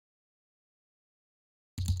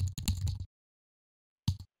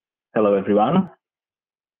Hello, everyone.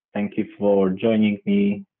 Thank you for joining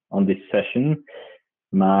me on this session.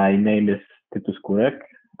 My name is Tytus Kurek.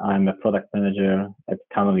 I'm a product manager at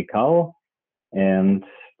Canonical, and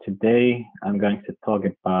today I'm going to talk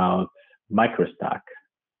about MicroStack.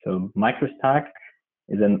 So MicroStack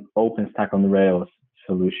is an OpenStack on Rails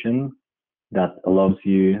solution that allows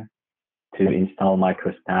you to install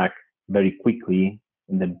MicroStack very quickly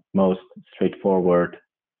in the most straightforward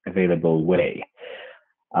available way.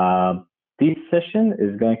 This session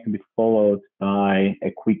is going to be followed by a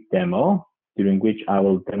quick demo during which I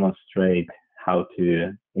will demonstrate how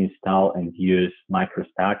to install and use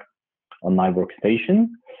MicroStack on my workstation.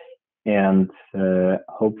 And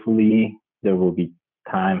hopefully there will be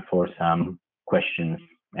time for some questions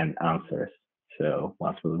and answers. So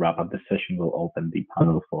once we wrap up the session, we'll open the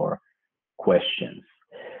panel for questions.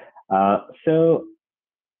 So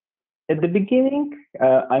at the beginning,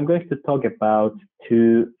 I'm going to talk about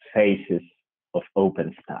two phases of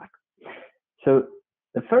OpenStack. So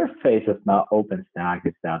the first phase of now OpenStack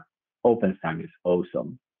is that OpenStack is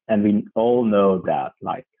awesome. And we all know that,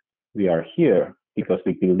 like, we are here because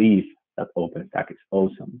we believe that OpenStack is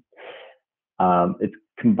awesome. Its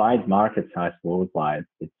combined market size worldwide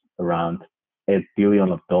is around $8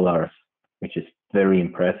 billion, which is very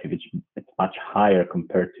impressive. It's much higher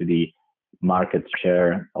compared to the market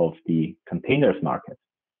share of the containers market.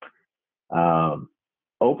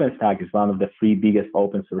 OpenStack is one of the three biggest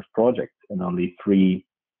open source projects, and only 3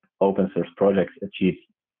 open source projects achieve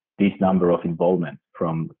this number of involvement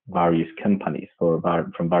from various companies,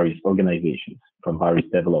 from various organizations, from various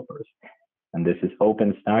developers. And this is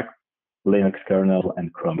OpenStack, Linux kernel,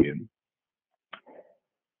 and Chromium.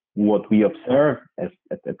 What we observe at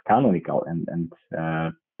Canonical and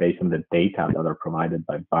based on the data that are provided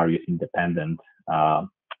by various independent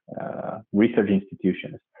research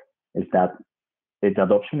institutions, is that its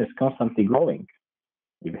adoption is constantly growing.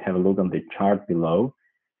 If you have a look on the chart below,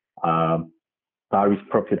 various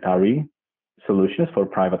proprietary solutions for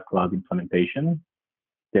private cloud implementation,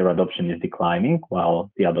 their adoption is declining,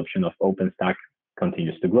 while the adoption of OpenStack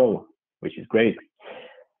continues to grow, which is great.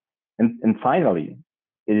 And finally,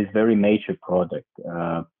 it is very major project.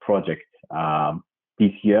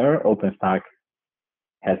 This year, OpenStack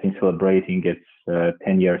has been celebrating its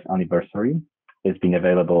 10 years anniversary. It's been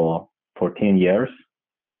available for 10 years.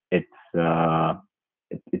 It's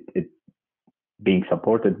being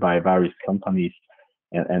supported by various companies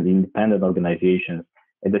and independent organizations.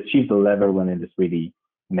 It achieved a level when it is really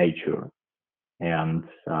mature. And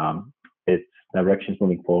its directions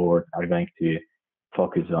moving forward are going to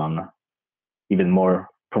focus on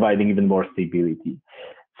providing even more stability.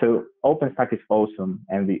 So OpenStack is awesome,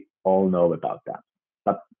 and we all know about that.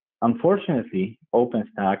 But unfortunately,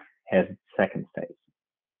 OpenStack has its second phase.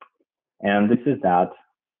 And this is that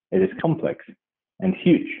it is complex and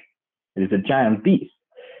huge. It is a giant beast.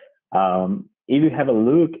 If you have a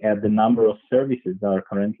look at the number of services that are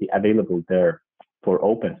currently available there for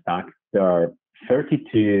OpenStack, there are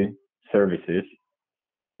 32 services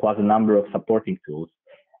plus a number of supporting tools.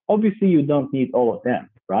 Obviously, you don't need all of them,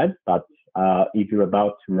 right? But if you're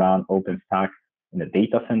about to run OpenStack in a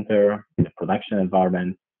data center, in a production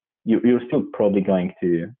environment, you're still probably going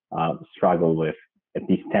to struggle with at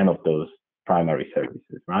least 10 of those primary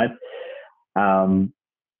services, right?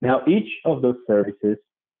 Now, each of those services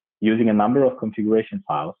using a number of configuration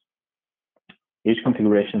files. Each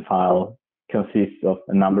configuration file consists of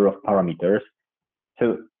a number of parameters.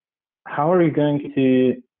 So how are you going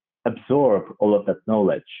to absorb all of that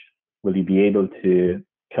knowledge? Will you be able to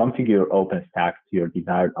configure OpenStack to your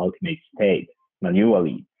desired ultimate state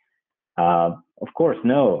manually? Of course,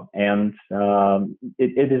 no. And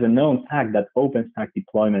it is a known fact that OpenStack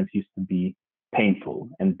deployments used to be painful.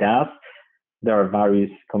 And thus, there are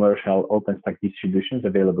various commercial OpenStack distributions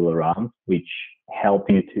available around, which help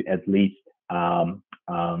you to at least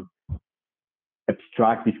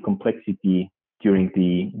abstract this complexity during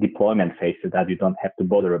the deployment phase so that you don't have to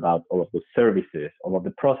bother about all of the services, all of the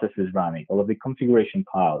processes running, all of the configuration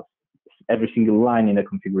files, every single line in a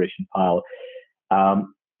configuration file.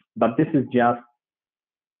 But this is just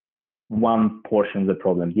one portion of the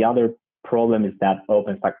problem. The other problem is that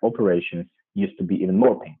OpenStack operations used to be even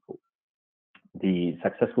more painful. The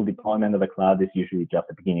successful deployment of a cloud is usually just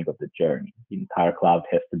the beginning of the journey. The entire cloud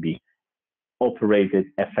has to be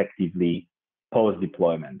operated effectively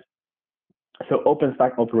post-deployment. So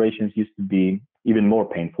OpenStack operations used to be even more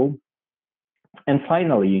painful. And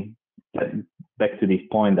finally, back to this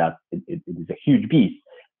point that it is a huge beast,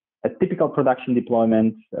 a typical production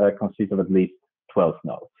deployment consists of at least 12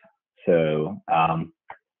 nodes. So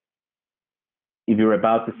if you're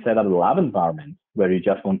about to set up a lab environment where you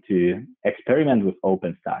just want to experiment with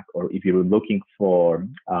OpenStack, or if you're looking for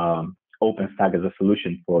OpenStack as a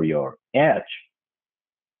solution for your edge,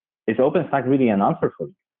 is OpenStack really an answer for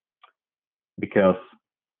you? Because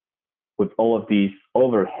with all of these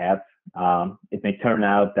overheads, it may turn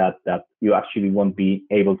out that you actually won't be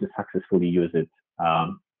able to successfully use it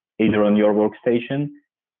either on your workstation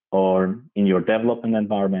or in your development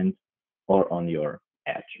environment or on your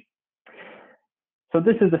edge. So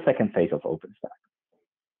this is the second phase of OpenStack.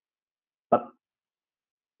 But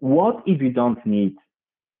what if you don't need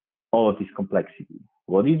all of this complexity?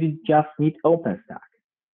 What if you just need OpenStack?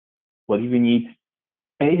 What if you need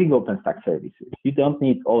basic OpenStack services? You don't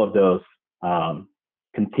need all of those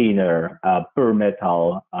container, bare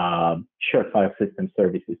metal, shared file system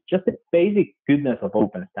services, just the basic goodness of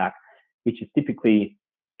OpenStack, which is typically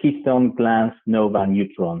Keystone, Glance, Nova,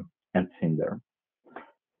 Neutron, and Cinder.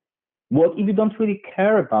 What if you don't really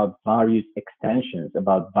care about various extensions,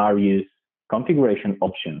 about various configuration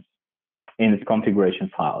options in its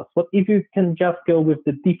configuration files? What if you can just go with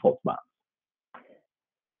the default ones?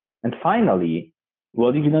 And finally,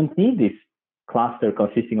 what if you don't need this cluster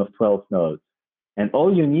consisting of 12 nodes, and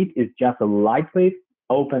all you need is just a lightweight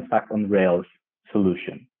OpenStack on Rails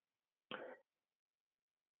solution?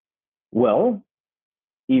 Well,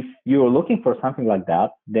 if you're looking for something like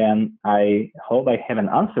that, then I hope I have an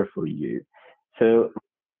answer for you. So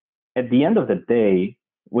at the end of the day,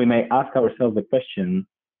 we may ask ourselves the question,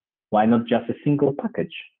 why not just a single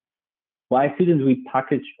package? Why couldn't we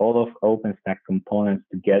package all of OpenStack components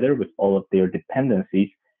together with all of their dependencies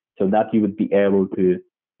so that you would be able to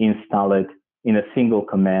install it in a single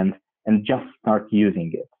command and just start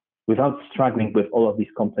using it without struggling with all of this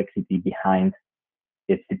complexity behind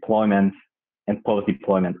its deployment and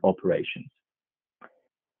post-deployment operations?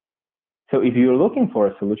 So if you're looking for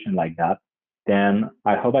a solution like that, then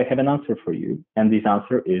I hope I have an answer for you. And this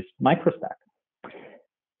answer is MicroStack.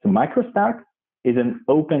 So MicroStack is an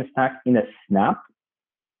OpenStack in a snap,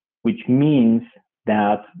 which means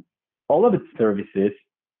that all of its services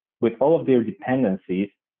with all of their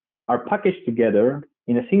dependencies are packaged together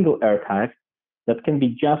in a single archive that can be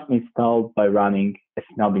just installed by running a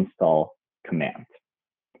snub install command.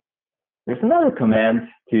 There's another command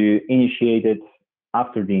to initiate it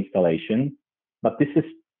after the installation, but this is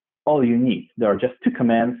all you need. There are just two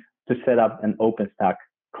commands to set up an OpenStack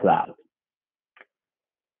cloud.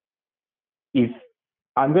 If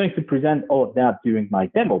I'm going to present all of that during my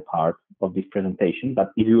demo part of this presentation,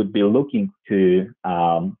 but if you would be looking to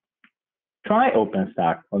try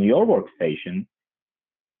OpenStack on your workstation,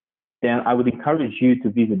 then I would encourage you to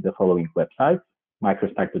visit the following websites: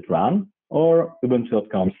 microstack.run or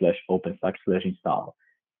ubuntu.com/openstack/install,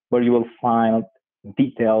 where you will find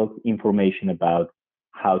detailed information about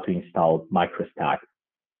how to install MicroStack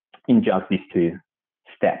in just these two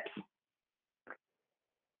steps.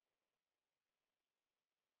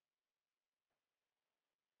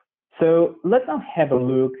 So let's now have a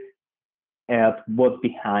look at what's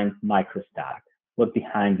behind MicroStack, what's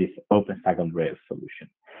behind this OpenStack on Rails solution.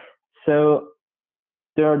 So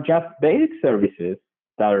there are just basic services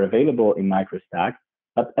that are available in MicroStack,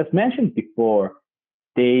 but as mentioned before,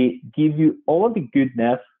 they give you all of the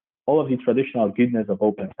goodness, all of the traditional goodness of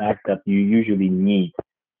OpenStack that you usually need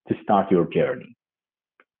to start your journey.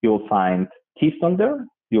 You'll find Keystone there,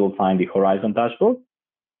 you'll find the Horizon dashboard,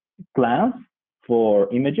 Glance for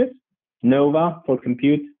images, Nova for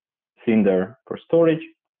compute, Cinder for storage,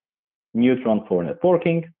 Neutron for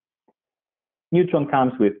networking. Neutron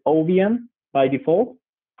comes with OVN by default.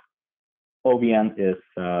 OVN is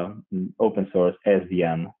an open source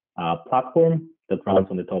SDN platform that runs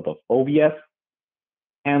on the top of OVS.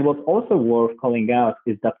 And what's also worth calling out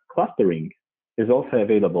is that clustering is also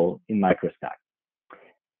available in MicroStack.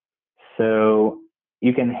 So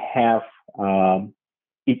you can have,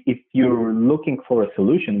 if you're looking for a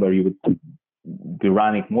solution where you would be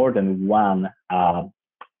running more than one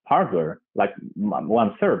hardware, like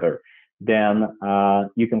one server, then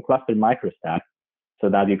you can cluster MicroStack so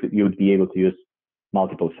that you would be able to use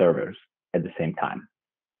multiple servers at the same time.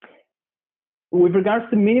 With regards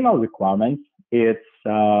to minimal requirements, it's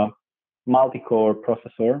multi-core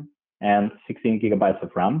processor and 16 gigabytes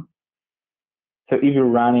of RAM. So if you're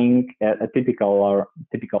running a typical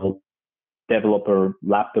developer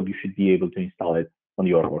laptop, you should be able to install it on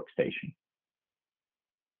your workstation.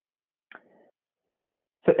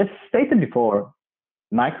 So as stated before,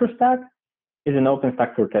 MicroStack is an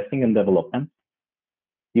OpenStack for testing and development.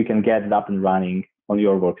 You can get it up and running on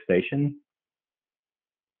your workstation.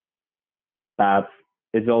 But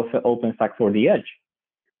it's also OpenStack for the edge.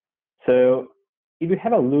 So if you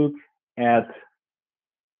have a look at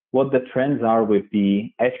what the trends are with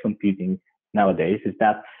the edge computing nowadays is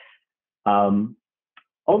that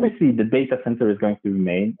obviously the data center is going to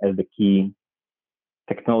remain as the key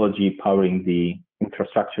technology powering the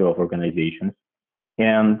infrastructure of organizations.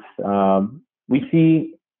 And we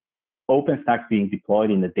see OpenStack being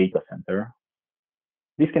deployed in the data center.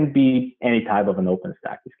 This can be any type of an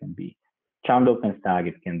OpenStack. This can be charmed OpenStack.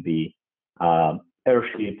 It can be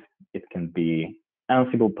Airship. It can be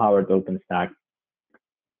Ansible-powered OpenStack.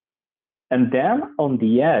 And then on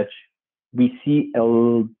the edge, we see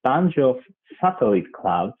a bunch of satellite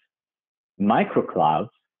clouds, microclouds,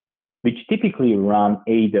 which typically run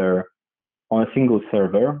either on a single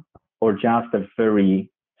server or just a very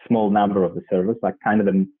small number of the servers, like kind of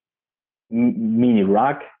a mini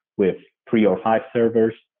rack with 3 or 5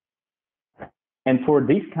 servers. And for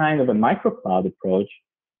this kind of a microcloud approach,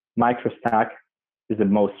 MicroStack is the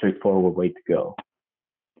most straightforward way to go.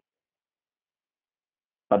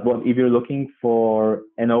 But what if you're looking for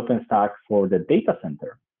an OpenStack for the data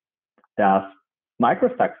center? Does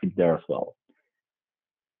MicroStack fit there as well?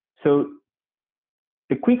 So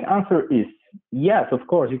the quick answer is yes, of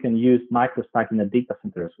course, you can use MicroStack in a data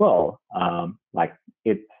center as well. Like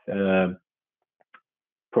it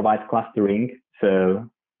provides clustering. So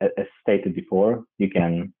as stated before, you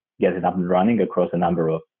can get it up and running across a number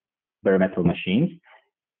of bare metal machines.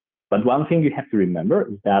 But one thing you have to remember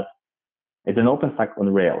is that it's an OpenStack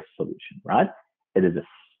on Rails solution, right? It is a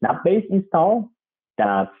snap-based install.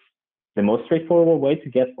 That's the most straightforward way to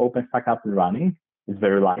get OpenStack up and running. It's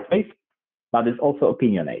very lightweight, but it's also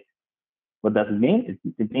opinionated. What does it mean?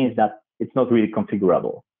 It means that it's not really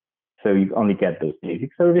configurable. So you only get those basic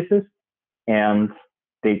services, and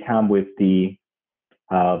they come with the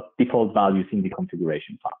default values in the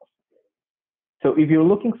configuration files. So if you're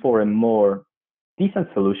looking for a more decent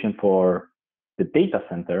solution for the data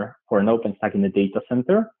center, for an OpenStack in the data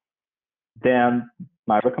center, then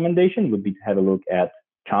my recommendation would be to have a look at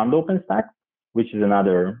charmed OpenStack, which is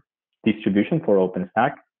another distribution for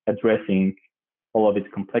OpenStack, addressing all of its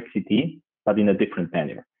complexity, but in a different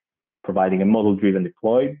manner, providing a model-driven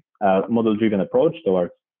approach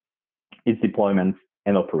towards its deployment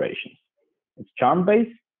and operations. It's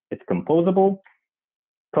charm-based, it's composable,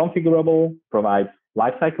 configurable, provides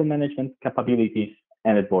lifecycle management capabilities,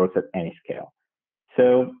 and it works at any scale.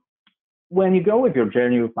 So when you go with your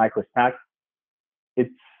journey with MicroStack,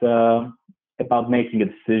 it's about making a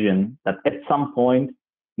decision that at some point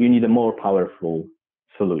you need a more powerful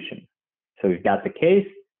solution. So if that's the case,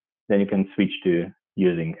 then you can switch to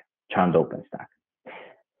using charmed OpenStack.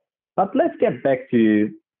 But let's get back to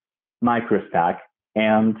MicroStack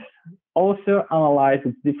and also analyze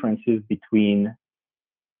its differences between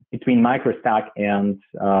MicroStack and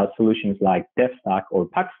solutions like DevStack or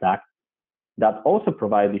PackStack that also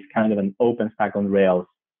provide this kind of an OpenStack on Rails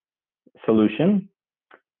solution.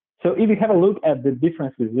 So if you have a look at the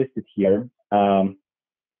differences listed here,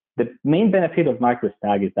 the main benefit of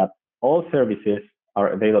MicroStack is that all services are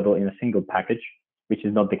available in a single package, which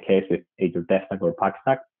is not the case with either DevStack or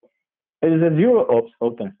PackStack. It is a zero-ops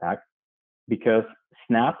OpenStack because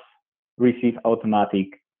snaps receive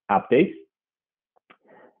automatic updates.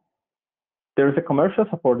 There is a commercial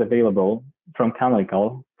support available from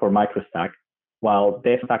Canonical for MicroStack, while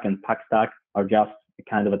DevStack and PackStack are just a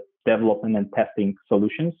kind of a development and testing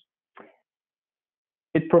solutions.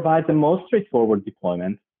 It provides the most straightforward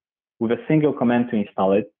deployment with a single command to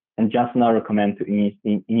install it and just another command to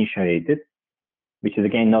initiate it, which is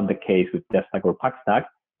again not the case with DevStack or PackStack.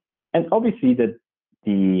 And obviously the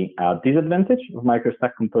disadvantage of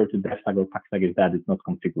MicroStack compared to DevStack or PackStack is that it's not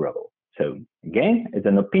configurable. So again, it's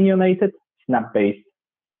an opinionated, snap-based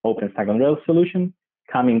OpenStack on Rails solution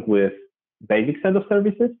coming with basic set of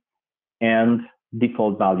services and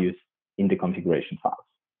default values in the configuration files.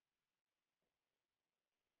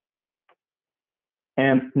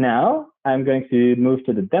 And now I'm going to move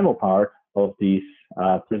to the demo part of this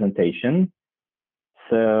presentation.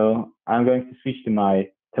 So I'm going to switch to my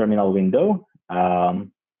terminal window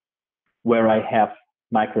where I have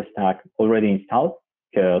MicroStack already installed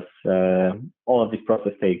because all of this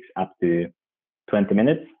process takes up to 20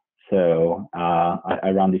 minutes. So I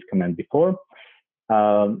ran this command before.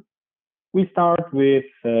 We start with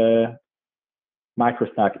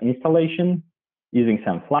MicroStack installation using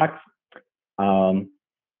some flags.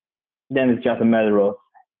 Then it's just a matter of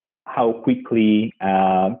how quickly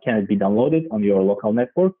can it be downloaded on your local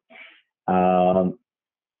network.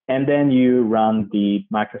 And then you run the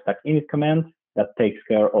MicroStack init command that takes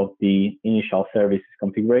care of the initial services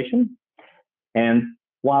configuration. And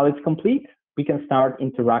while it's complete, we can start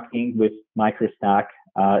interacting with MicroStack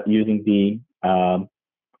using the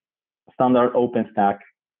standard OpenStack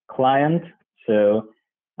client. So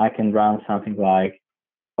I can run something like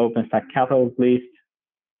OpenStack catalog list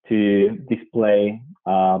to display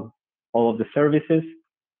all of the services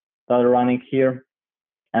that are running here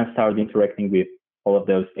and start interacting with all of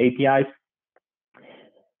those APIs.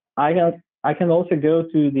 I can also go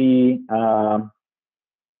to the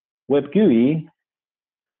web GUI.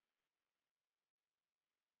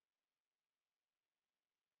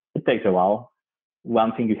 It takes a while.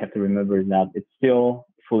 One thing you have to remember is that it's still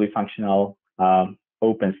fully functional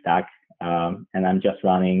OpenStack, and I'm just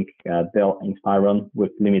running Dell Inspiron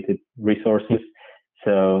with limited resources.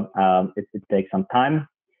 So it takes some time.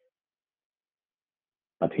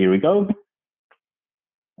 But here we go.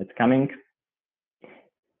 It's coming.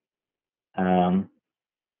 I'm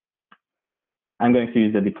going to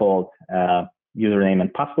use the default username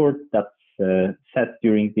and password that's set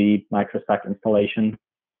during the MicroStack installation.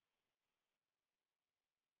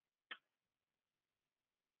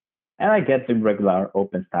 And I get the regular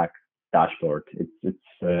OpenStack dashboard. It's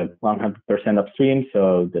 100% upstream,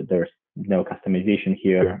 so there's no customization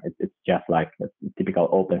here. It's just like a typical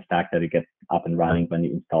OpenStack that you get up and running when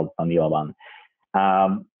you install the vanilla one.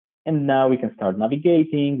 And now we can start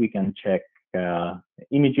navigating. We can check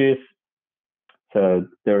images. So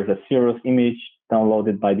there's a Cirrus image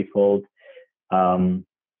downloaded by default. And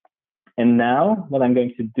now what I'm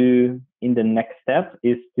going to do in the next step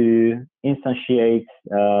is to instantiate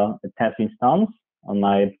a test instance on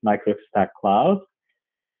my MicroStack cloud.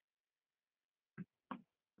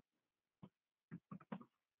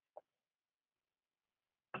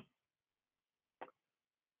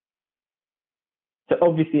 So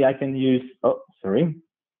obviously I can use,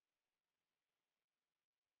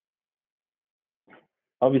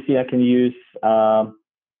 Obviously I can use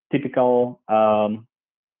typical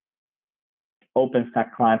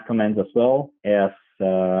OpenStack client commands as well as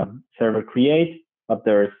server create, but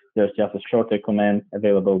there's just a shorter command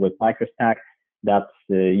available with MicroStack that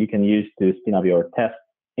you can use to spin up your test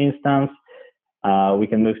instance. We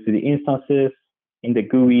can move to the instances in the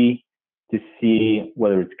GUI to see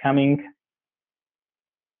whether it's coming.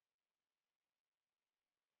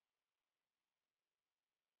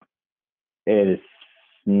 It is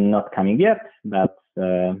not coming yet, but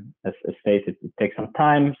as stated, it takes some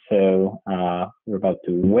time, so we're about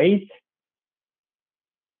to wait.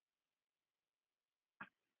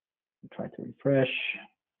 Try to refresh.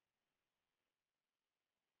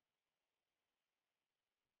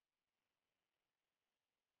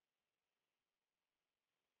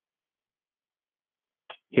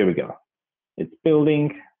 Here we go. It's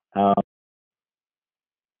building. So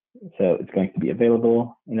it's going to be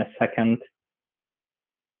available in a second.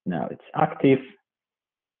 Now it's active,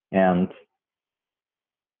 and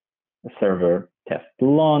the server test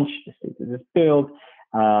launched. The status is built.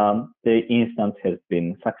 The instance has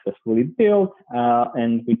been successfully built,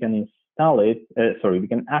 and we can install it. We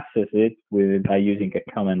can access it by using a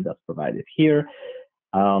command that's provided here.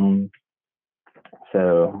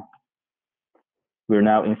 So we're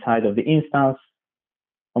now inside of the instance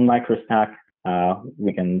on MicroStack.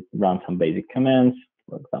 We can run some basic commands.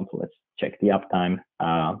 For example, let's check the uptime.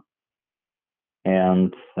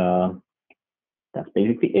 And that's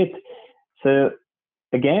basically it. So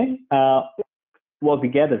again, what we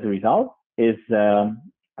get as a result is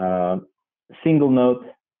single node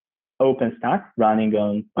OpenStack running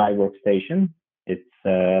on my workstation. It's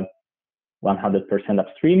 100%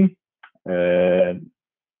 upstream, and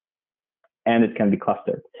it can be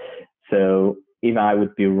clustered. So if I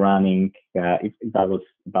would be running, if I was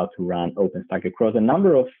about to run OpenStack across a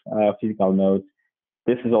number of physical nodes,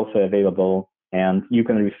 this is also available, and you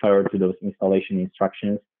can refer to those installation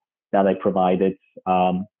instructions that I provided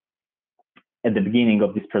at the beginning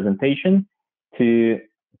of this presentation to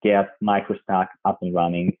get MicroStack up and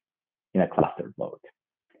running in a clustered mode.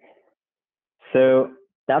 So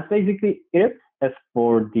that's basically it as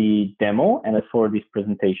for the demo and as for this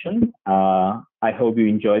presentation. I hope you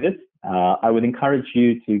enjoyed it. I would encourage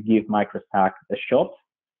you to give MicroStack a shot.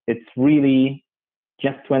 It's really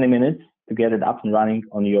just 20 minutes to get it up and running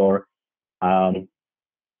on your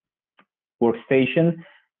workstation.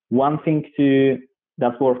 One thing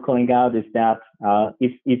that's worth calling out is that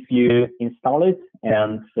if you install it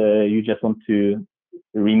and you just want to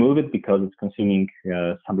remove it because it's consuming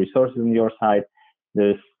some resources on your side,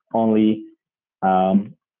 there's only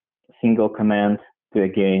single command to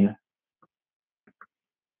again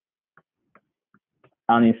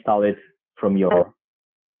uninstall it from your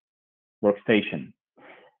workstation.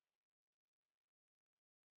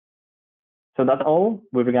 So that's all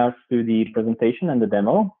with regards to the presentation and the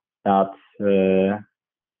demo. That's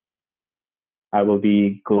I will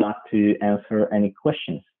be glad to answer any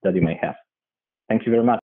questions that you may have. Thank you very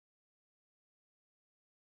much.